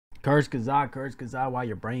Kurzgesagt, while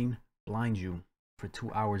your brain blinds you for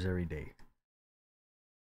 2 hours every day.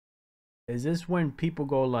 Is this when people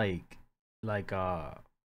go like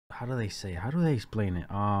how do they say? How do they explain it?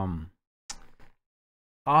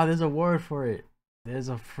 There's a word for it. There's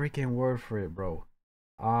a freaking word for it, bro.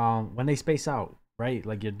 When they space out, right?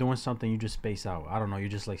 Like you're doing something, you just space out. I don't know, you're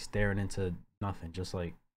just like staring into nothing, just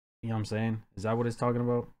like, you know what I'm saying? Is that what it's talking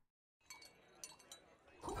about?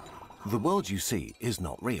 The world you see is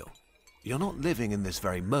not real. You're not living in this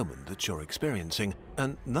very moment that you're experiencing,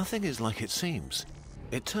 and nothing is like it seems.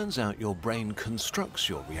 It turns out your brain constructs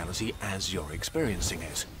your reality as you're experiencing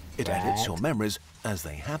it. It edits your memories as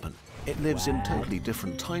they happen. It lives in totally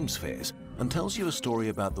different time spheres and tells you a story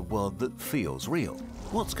about the world that feels real.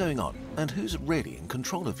 What's going on and who's really in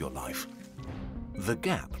control of your life? The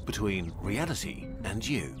gap between reality and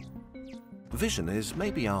you. Vision is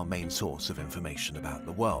maybe our main source of information about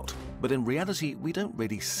the world, but in reality we don't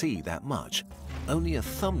really see that much. Only a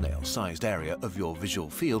thumbnail-sized area of your visual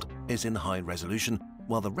field is in high resolution,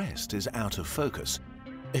 while the rest is out of focus.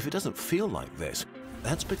 If it doesn't feel like this,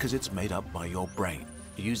 that's because it's made up by your brain,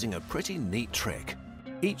 using a pretty neat trick.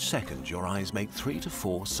 Each second your eyes make 3 to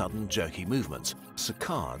 4 sudden jerky movements,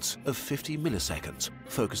 saccades of 50 milliseconds,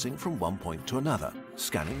 focusing from one point to another,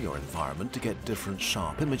 scanning your environment to get different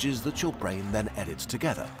sharp images that your brain then edits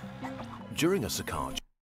together. During a saccade,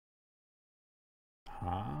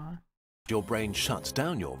 your brain shuts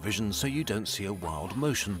down your vision so you don't see a wild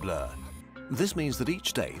motion blur. This means that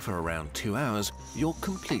each day for around 2 hours, you're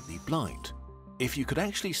completely blind. If you could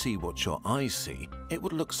actually see what your eyes see, it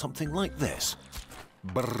would look something like this.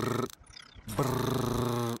 Brrr,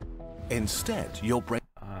 brrr. Instead, your brain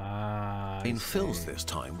fills this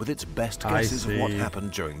time with its best guesses of what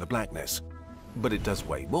happened during the blackness. But it does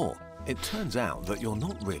way more. It turns out that you're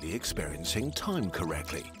not really experiencing time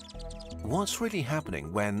correctly. What's really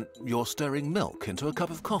happening when you're stirring milk into a cup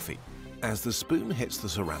of coffee? As the spoon hits the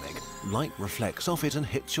ceramic, light reflects off it and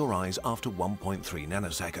hits your eyes after 1.3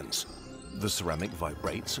 nanoseconds. The ceramic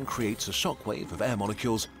vibrates and creates a shockwave of air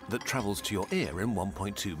molecules that travels to your ear in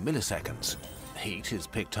 1.2 milliseconds. Heat is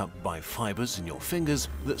picked up by fibers in your fingers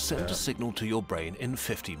that send a signal to your brain in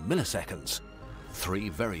 50 milliseconds. 3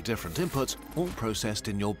 very different inputs, all processed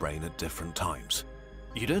in your brain at different times.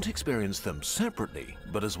 You don't experience them separately,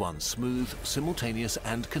 but as one smooth, simultaneous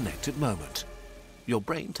and connected moment. Your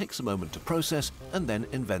brain takes a moment to process and then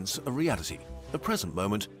invents a reality, a present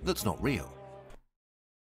moment that's not real.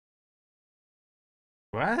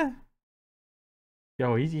 What?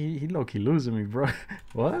 Yo, he low-key losing me, bro.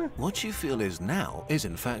 What? What you feel is now is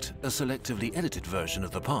in fact a selectively edited version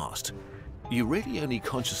of the past. You really only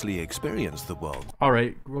consciously experience the world.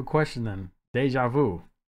 Alright, real question then. Deja vu.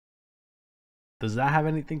 Does that have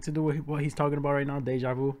anything to do with what he's talking about right now,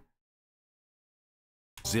 deja vu?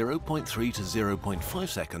 0.3 to 0.5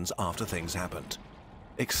 seconds after things happened.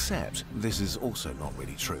 Except this is also not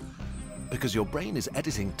really true, because your brain is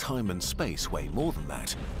editing time and space way more than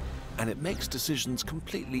that, and it makes decisions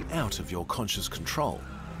completely out of your conscious control.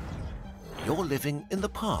 You're living in the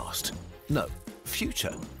past. No.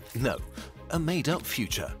 Future. No. A made-up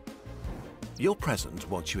future. Your present,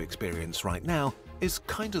 what you experience right now, is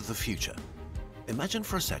kind of the future. Imagine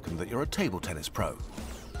for a second that you're a table tennis pro.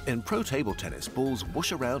 In pro table tennis, balls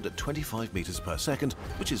whoosh around at 25 meters per second,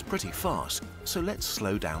 which is pretty fast, so let's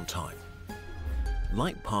slow down time.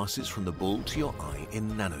 Light passes from the ball to your eye in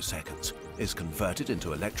nanoseconds, is converted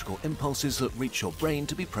into electrical impulses that reach your brain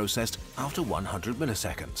to be processed after 100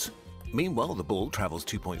 milliseconds. Meanwhile, the ball travels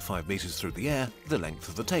 2.5 meters through the air, the length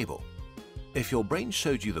of the table. If your brain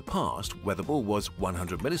showed you the past, where the ball was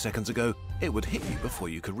 100 milliseconds ago, it would hit you before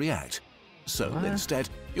you could react. So instead,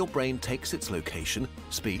 your brain takes its location,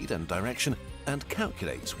 speed and direction and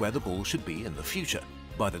calculates where the ball should be in the future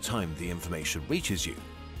by the time the information reaches you,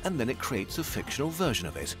 and then it creates a fictional version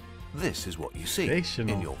of it. This is what you see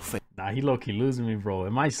in your fake. Nah, he low-key losing me, bro.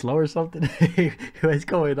 Am I slow or something? What's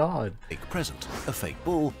going on? Fake present, a fake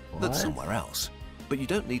ball that's somewhere else. But you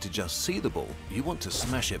don't need to just see the ball, you want to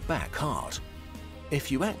smash it back hard. If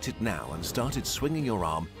you acted now and started swinging your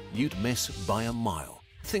arm, you'd miss by a mile.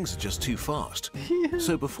 Things are just too fast.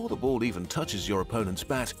 So before the ball even touches your opponent's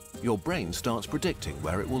bat, your brain starts predicting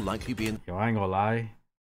where it will likely be in. Yo, I ain't gonna lie.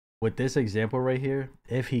 With this example right here,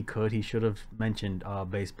 if he could, he should have mentioned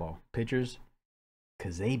baseball pitchers,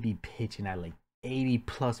 because they be pitching at like 80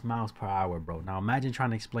 plus miles per hour, bro. Now imagine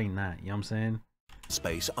trying to explain that, you know what I'm saying?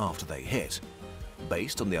 Space after they hit,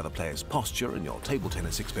 based on the other player's posture and your table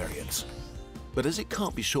tennis experience. But as it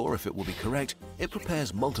can't be sure if it will be correct, it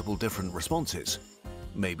prepares multiple different responses.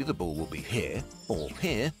 Maybe the ball will be here,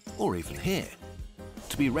 or even here.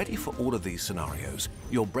 To be ready for all of these scenarios,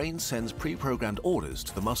 your brain sends pre-programmed orders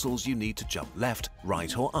to the muscles you need to jump left,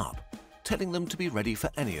 right or up, telling them to be ready for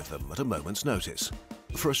any of them at a moment's notice.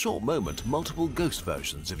 For a short moment, multiple ghost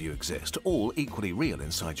versions of you exist, all equally real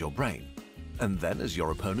inside your brain. And then, as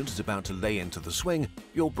your opponent is about to lay into the swing,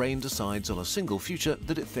 your brain decides on a single future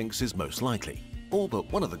that it thinks is most likely. All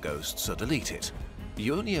but one of the ghosts are deleted.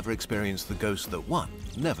 You only ever experience the ghosts that won,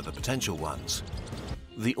 never the potential ones.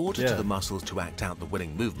 The order to the muscles to act out the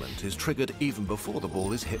winning movement is triggered even before the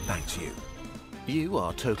ball is hit back to you. You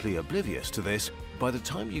are totally oblivious to this by the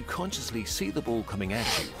time you consciously see the ball coming at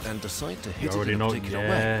you and decide to hit it in a particular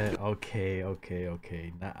way. Okay.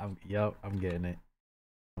 Now, I'm getting it.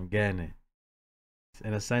 I'm getting it.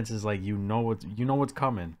 In a sense, it's like you know what's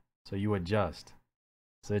coming, so you adjust.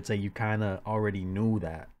 So it's like you kind of already knew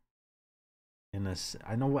that.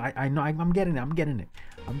 I'm getting it.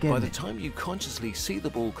 By the time you consciously see the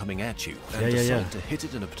ball coming at you and decide to hit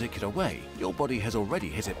it in a particular way, your body has already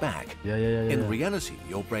hit it back. In reality,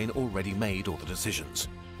 your brain already made all the decisions.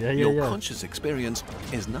 Your conscious experience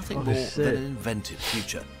is nothing more than an invented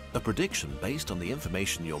future, a prediction based on the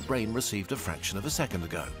information your brain received a fraction of a second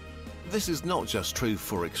ago. This is not just true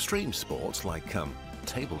for extreme sports like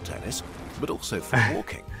table tennis, but also for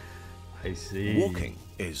walking. I see. Walking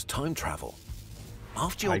is time travel.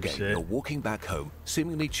 After your game, you're walking back home,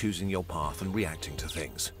 seemingly choosing your path and reacting to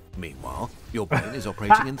things. Meanwhile, your brain is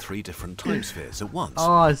operating in 3 different time spheres at once.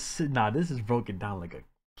 Oh, nah, this is broken down like a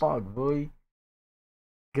fuck, boy.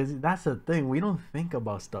 Because that's the thing, we don't think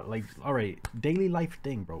about stuff like, all right, daily life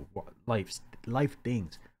thing, bro. Life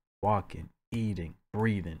things, walking, eating,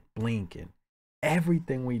 breathing, blinking,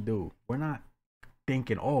 everything we do, we're not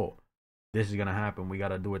thinking, oh, this is gonna happen, we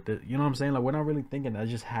gotta do it this. You know what I'm saying? Like, we're not really thinking, that's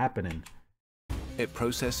just happening. It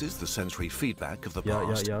processes the sensory feedback of the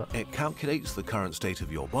past, it calculates the current state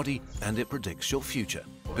of your body, and it predicts your future,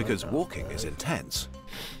 because walking is intense.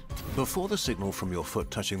 Before the signal from your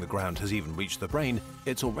foot touching the ground has even reached the brain,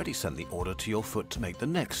 it's already sent the order to your foot to make the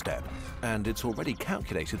next step, and it's already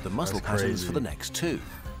calculated the muscle patterns for the next 2.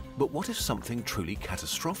 But what if something truly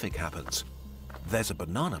catastrophic happens? There's a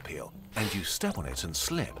banana peel, and you step on it and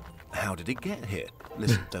slip. How did it get here?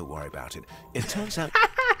 Listen, don't worry about it. It turns out...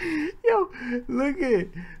 Yo, look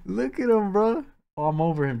at him, bro. Oh, I'm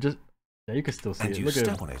over him. Just... Yeah, you can still see it. And you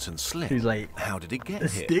step on it and slip. He's like... How did it get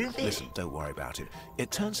here? Listen, don't worry about it. It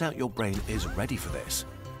turns out your brain is ready for this.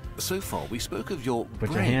 So far, we spoke of your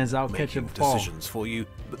brain your hands out, making decisions for you,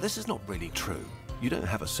 but this is not really true. You don't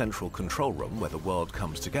have a central control room where the world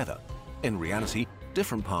comes together. In reality,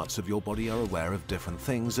 different parts of your body are aware of different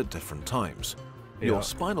things at different times. Your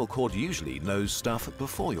spinal cord usually knows stuff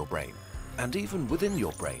before your brain. And even within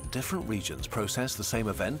your brain, different regions process the same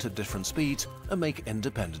event at different speeds and make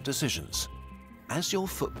independent decisions. As your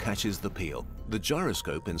foot catches the peel, the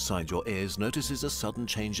gyroscope inside your ears notices a sudden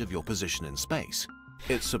change of your position in space.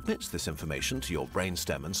 It submits this information to your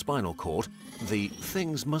brainstem and spinal cord, the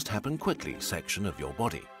things must happen quickly section of your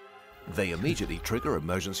body. They immediately trigger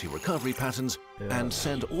emergency recovery patterns and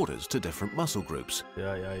send orders to different muscle groups.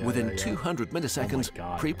 Within 200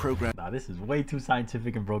 milliseconds, pre-programmed... Nah, this is way too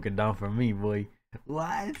scientific and broken down for me, boy.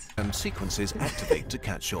 What? And sequences activate to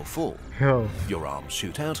catch your fall. Your arms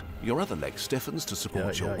shoot out, your other leg stiffens to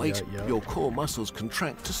support your weight, your core muscles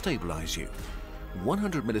contract to stabilize you.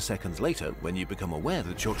 100 milliseconds later, when you become aware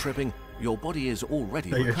that you're tripping, your body is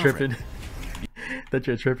already recovering. That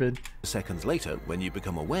you're tripping. Seconds later, when you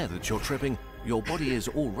become aware that you're tripping, your body is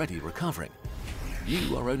already recovering.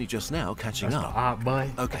 You are only just now catching up.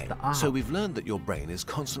 Okay, so we've learned that your brain is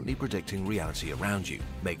constantly predicting reality around you,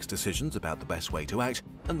 makes decisions about the best way to act,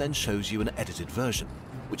 and then shows you an edited version,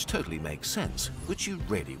 which totally makes sense. Would you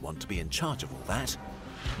really want to be in charge of all that?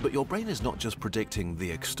 But your brain is not just predicting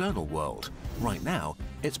the external world. Right now,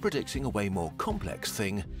 it's predicting a way more complex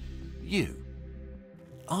thing, you.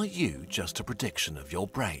 Are you just a prediction of your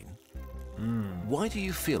brain? Why do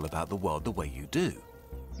you feel about the world the way you do?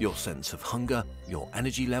 Your sense of hunger, your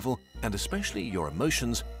energy level, and especially your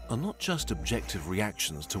emotions are not just objective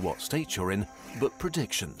reactions to what state you're in, but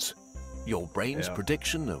predictions. Your brain's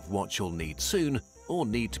prediction of what you'll need soon or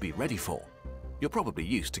need to be ready for. You're probably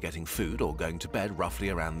used to getting food or going to bed roughly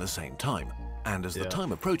around the same time, and as the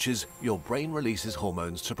time approaches, your brain releases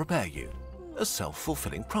hormones to prepare you. A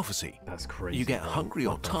self-fulfilling prophecy. That's crazy. You get hungry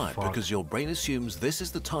or tired because your brain assumes this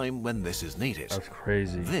is the time when this is needed. That's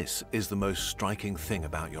crazy. This is the most striking thing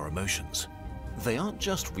about your emotions. They aren't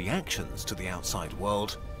just reactions to the outside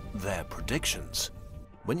world, they're predictions.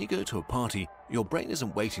 When you go to a party, your brain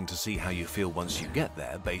isn't waiting to see how you feel once you get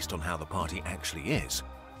there based on how the party actually is.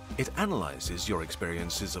 It analyzes your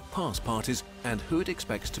experiences of past parties and who it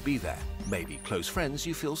expects to be there. Maybe close friends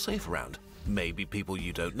you feel safe around. Maybe people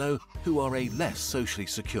you don't know who are a less socially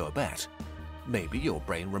secure bet. Maybe your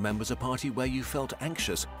brain remembers a party where you felt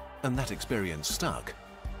anxious and that experience stuck.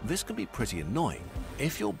 This can be pretty annoying.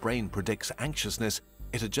 If your brain predicts anxiousness,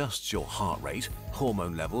 it adjusts your heart rate,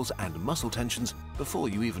 hormone levels and muscle tensions before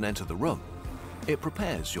you even enter the room. It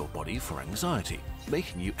prepares your body for anxiety,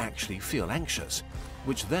 making you actually feel anxious,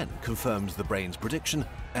 which then confirms the brain's prediction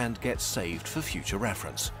and gets saved for future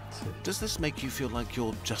reference. Does this make you feel like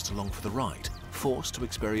you're just along for the ride, forced to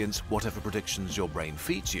experience whatever predictions your brain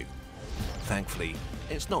feeds you? Thankfully,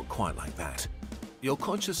 it's not quite like that. Your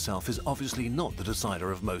conscious self is obviously not the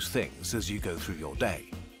decider of most things as you go through your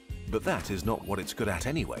day. But that is not what it's good at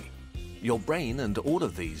anyway. Your brain and all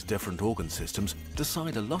of these different organ systems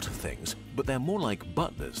decide a lot of things, but they're more like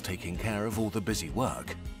butlers taking care of all the busy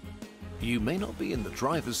work. You may not be in the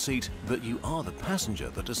driver's seat, but you are the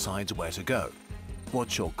passenger that decides where to go.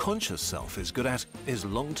 What your conscious self is good at is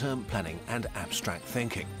long-term planning and abstract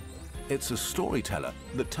thinking. It's a storyteller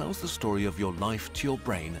that tells the story of your life to your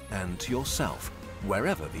brain and to yourself,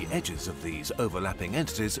 wherever the edges of these overlapping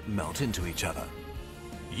entities melt into each other.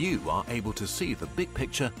 You are able to see the big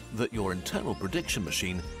picture that your internal prediction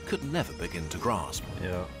machine could never begin to grasp.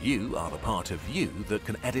 Yeah. You are the part of you that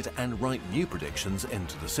can edit and write new predictions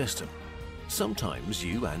into the system. Sometimes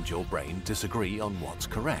you and your brain disagree on what's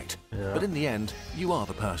correct, but in the end, you are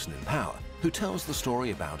the person in power who tells the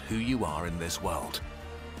story about who you are in this world.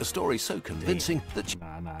 A story so convincing that you...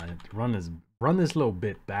 Run this little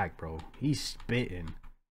bit back, bro. He's spitting.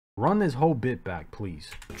 Run this whole bit back, please.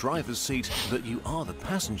 Driver's seat, that you are the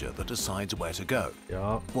passenger that decides where to go.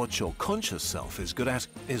 Yeah. What your conscious self is good at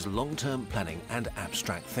is long-term planning and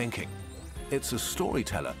abstract thinking. It's a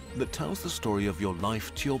storyteller that tells the story of your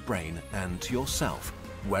life to your brain and to yourself,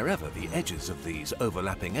 wherever the edges of these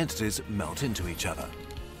overlapping entities melt into each other.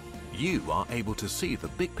 You are able to see the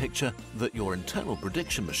big picture that your internal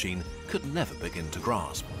prediction machine could never begin to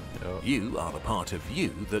grasp. You are the part of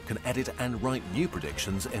you that can edit and write new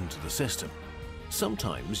predictions into the system.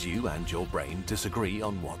 Sometimes you and your brain disagree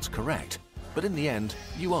on what's correct, but in the end,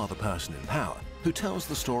 you are the person in power who tells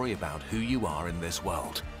the story about who you are in this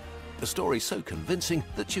world. A story so convincing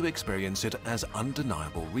that you experience it as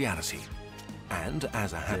undeniable reality. And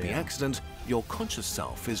as a happy accident, your conscious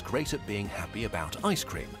self is great at being happy about ice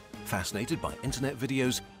cream, fascinated by internet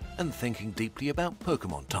videos, and thinking deeply about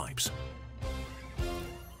Pokemon types.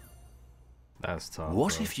 That's tough.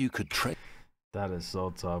 What bro. if you could trade? That is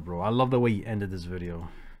so tough, bro. I love the way he ended this video.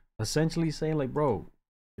 Essentially saying, like, bro,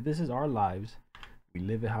 this is our lives. We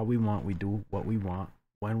live it how we want. We do what we want,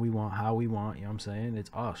 when we want, how we want. You know what I'm saying?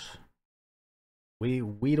 It's us. We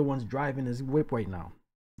the ones driving this whip right now.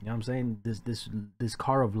 You know what I'm saying? This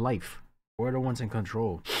car of life. We're the ones in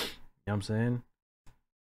control. You know what I'm saying?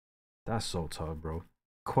 That's so tough, bro.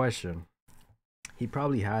 Question. He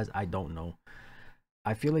probably has. I don't know.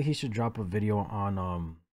 I feel like he should drop a video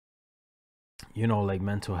on you know, like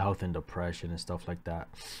mental health and depression and stuff like that.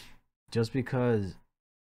 Just because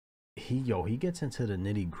he gets into the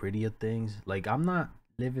nitty-gritty of things. Like, I'm not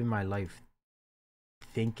living my life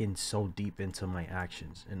thinking so deep into my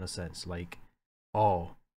actions, in a sense. Like,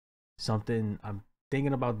 oh, something, I'm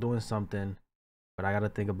thinking about doing something, but I gotta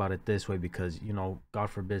think about it this way because, you know, God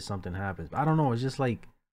forbid something happens. I don't know, it's just like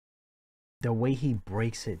the way he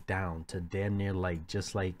breaks it down to damn near like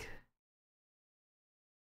just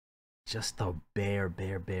the bare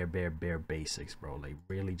basics, bro. Like,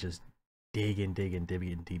 really just digging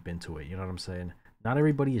deep into it. You know what I'm saying? Not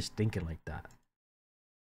everybody is thinking like that.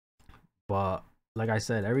 But like I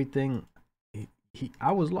said, everything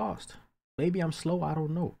I was lost. Maybe I'm slow, I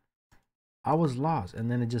don't know. I was lost, and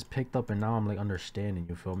then it just picked up, and now I'm like understanding.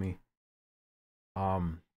 You feel me?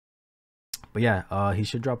 But yeah, he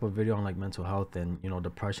should drop a video on like mental health and, you know,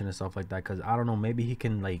 depression and stuff like that. Cause I don't know, maybe he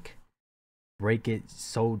can like break it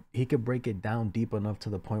so he could break it down deep enough to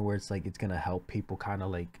the point where it's like it's gonna help people kind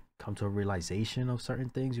of like come to a realization of certain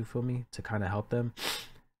things. You feel me? To kind of help them.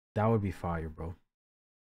 That would be fire, bro.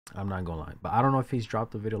 I'm not gonna lie, but I don't know if he's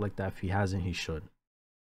dropped a video like that. If he hasn't, he should.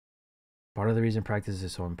 Part of the reason practice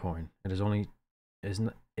is so important.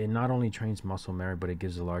 It not only trains muscle memory, but it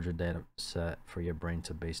gives a larger data set for your brain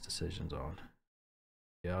to base decisions on.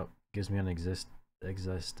 Yep, gives me an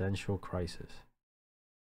existential crisis.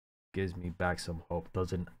 Gives me back some hope.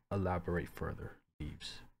 Doesn't elaborate further.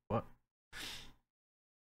 Leaves. What?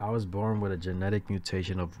 I was born with a genetic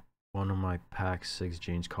mutation of one of my PAX6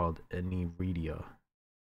 genes called aneredia.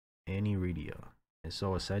 And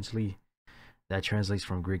so essentially, That translates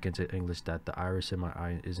from Greek into English that the iris in my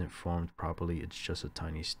eye isn't formed properly. It's just a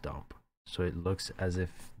tiny stump. So it looks as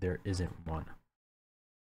if there isn't one.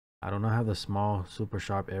 I do not have the small, super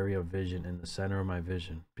sharp area of vision in the center of my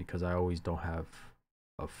vision because I always don't have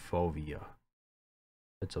a fovea.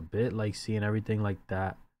 It's a bit like seeing everything like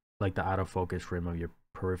that, like the out of focus frame of your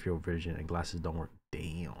peripheral vision, and glasses don't work.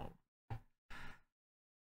 Damn.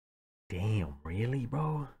 Damn, really,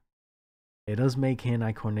 bro? It does make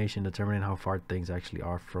hand-eye coordination, determining how far things actually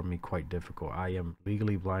are from me, quite difficult. I am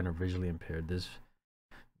legally blind or visually impaired. This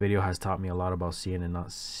video has taught me a lot about seeing and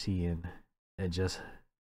not seeing, and just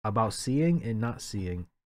about seeing and not seeing,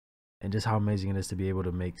 and just how amazing it is to be able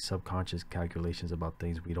to make subconscious calculations about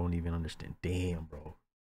things we don't even understand. Damn, bro.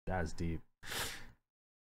 That's deep.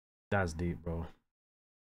 That's deep, bro.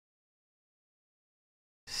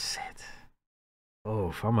 Shit. Oh,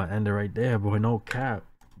 if I'm gonna end it right there, boy. No cap.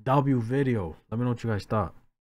 W video. Let me know what you guys thought.